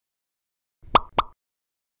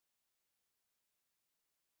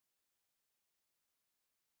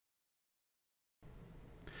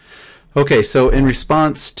Okay, so in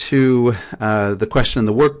response to the question in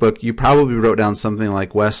the workbook, you probably wrote down something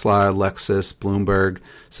like Westlaw, Lexis, Bloomberg,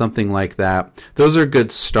 something like that. Those are a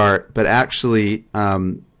good start, but actually,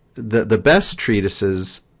 the best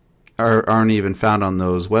treatises aren't even found on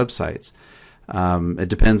those websites. It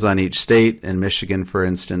depends on each state. In Michigan, for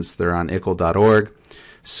instance, they're on ICL.org.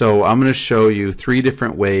 So I'm going to show you three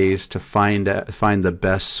different ways to find the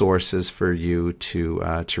best sources for you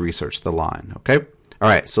to research the law in. Okay. All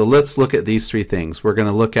right. So let's look at these three things. We're going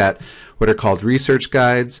to look at what are called research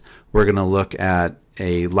guides. We're going to look at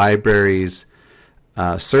a library's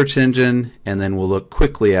search engine, and then we'll look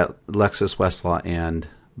quickly at Lexis, Westlaw, and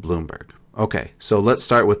Bloomberg. Okay. So let's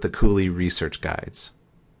start with the Cooley research guides.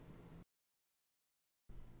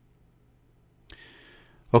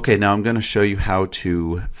 Okay, now I'm going to show you how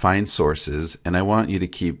to find sources, and I want you to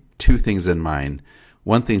keep two things in mind.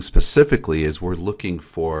 One thing specifically is we're looking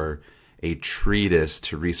for a treatise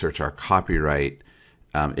to research our copyright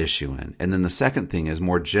issue in. And then the second thing is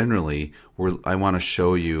more generally, I want to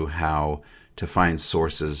show you how to find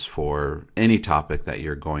sources for any topic that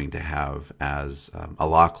you're going to have as a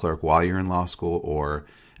law clerk while you're in law school or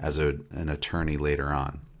as an attorney later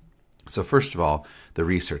on. So first of all, the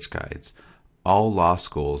research guides. All law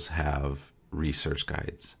schools have research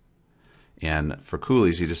guides. And for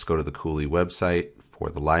Cooley's, you just go to the Cooley website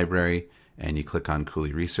for the library and you click on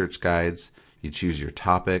Cooley Research Guides. You choose your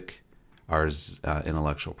topic, ours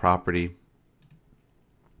intellectual property.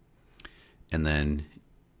 And then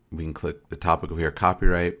we can click the topic over here,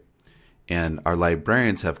 copyright. And our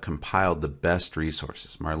librarians have compiled the best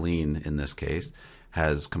resources. Marlene, in this case,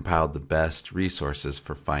 has compiled the best resources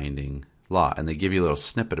for finding law, and they give you a little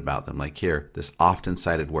snippet about them, like here, this often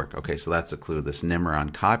cited work. Okay, so that's a clue. This NIMR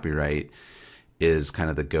on copyright is kind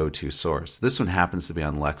of the go-to source. This one happens to be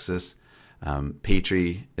on Lexis.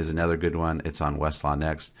 Patri is another good one. It's on Westlaw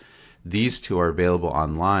Next. These two are available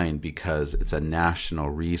online because it's a national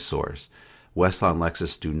resource. Westlaw and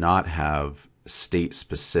Lexis do not have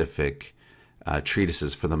state-specific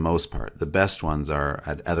treatises for the most part. The best ones are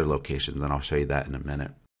at other locations, and I'll show you that in a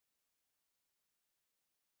minute.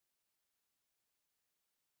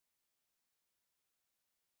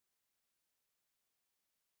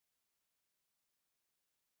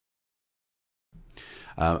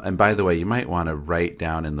 And by the way, you might want to write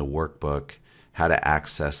down in the workbook how to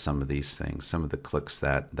access some of these things, some of the clicks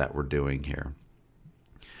that we're doing here.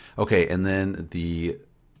 Okay, and then the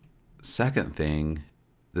second thing,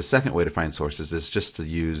 the second way to find sources is just to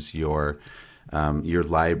use your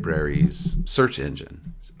library's search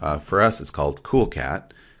engine. For us, it's called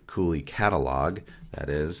CoolCat, Cooley Catalog, that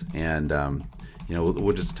is. And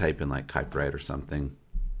we'll just type in like copyright or something.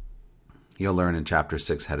 You'll learn in Chapter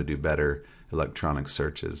 6 how to do better electronic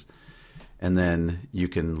searches. And then you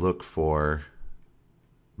can look for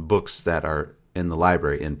books that are in the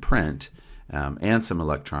library in print and some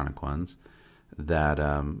electronic ones that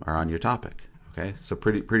are on your topic. Okay, so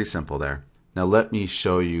pretty simple there. Now let me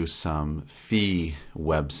show you some fee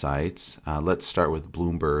websites. Let's start with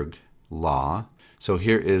Bloomberg Law. So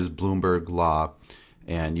here is Bloomberg Law,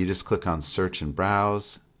 and you just click on search and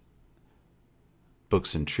browse,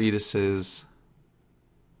 books and treatises.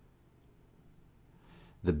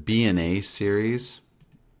 The B&A series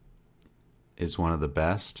is one of the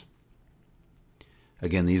best.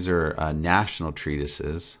 Again, these are national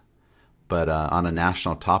treatises, but on a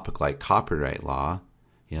national topic like copyright law,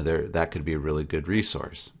 that could be a really good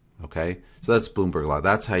resource. Okay, so that's Bloomberg Law.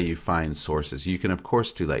 That's how you find sources. You can of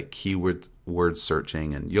course do like keyword word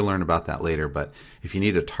searching, and you'll learn about that later. But if you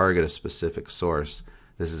need to target a specific source,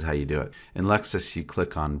 this is how you do it. In Lexis, you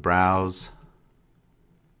click on Browse,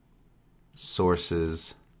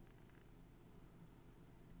 Sources.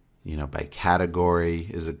 By category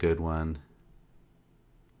is a good one.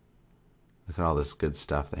 Look at all this good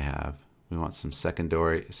stuff they have. We want some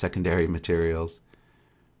secondary materials.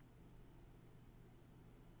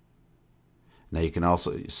 Now you can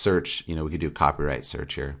also search, we could do copyright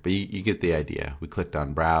search here, but you get the idea. We clicked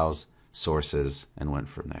on Browse, Sources, and went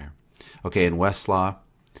from there. Okay, in Westlaw,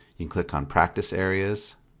 you can click on Practice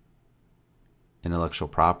Areas, Intellectual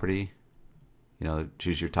Property,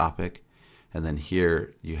 choose your topic, and then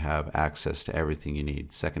here you have access to everything you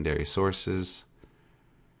need. Secondary sources,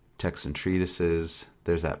 texts and treatises,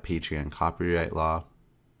 there's that Patreon copyright law.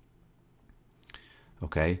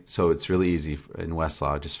 Okay, so it's really easy in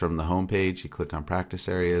Westlaw. Just from the home page, you click on Practice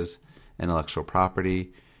Areas, Intellectual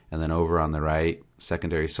Property, and then over on the right,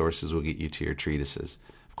 Secondary Sources will get you to your treatises.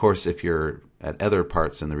 Of course, if you're at other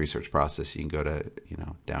parts in the research process, you can go to,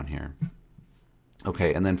 down here.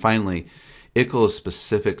 Okay, and then finally, ICL is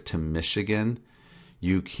specific to Michigan.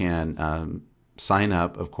 You can sign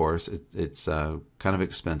up, of course. It's kind of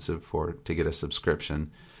expensive to get a subscription.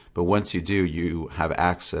 But once you do, you have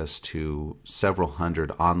access to several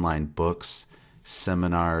hundred online books,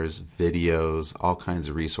 seminars, videos, all kinds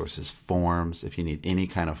of resources, forms. If you need any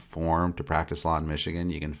kind of form to practice law in Michigan,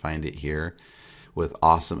 you can find it here with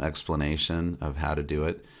awesome explanation of how to do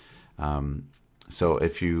it. So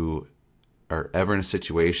if you are ever in a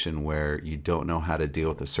situation where you don't know how to deal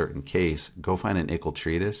with a certain case, go find an ICLE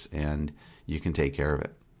treatise and you can take care of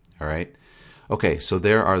it. All right? Okay, so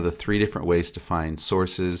there are the 3 different ways to find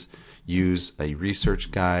sources. Use a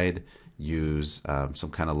research guide, use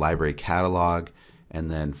some kind of library catalog,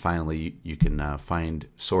 and then finally you can find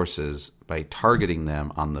sources by targeting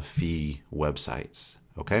them on the fee websites.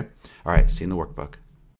 Okay? All right, see you in the workbook.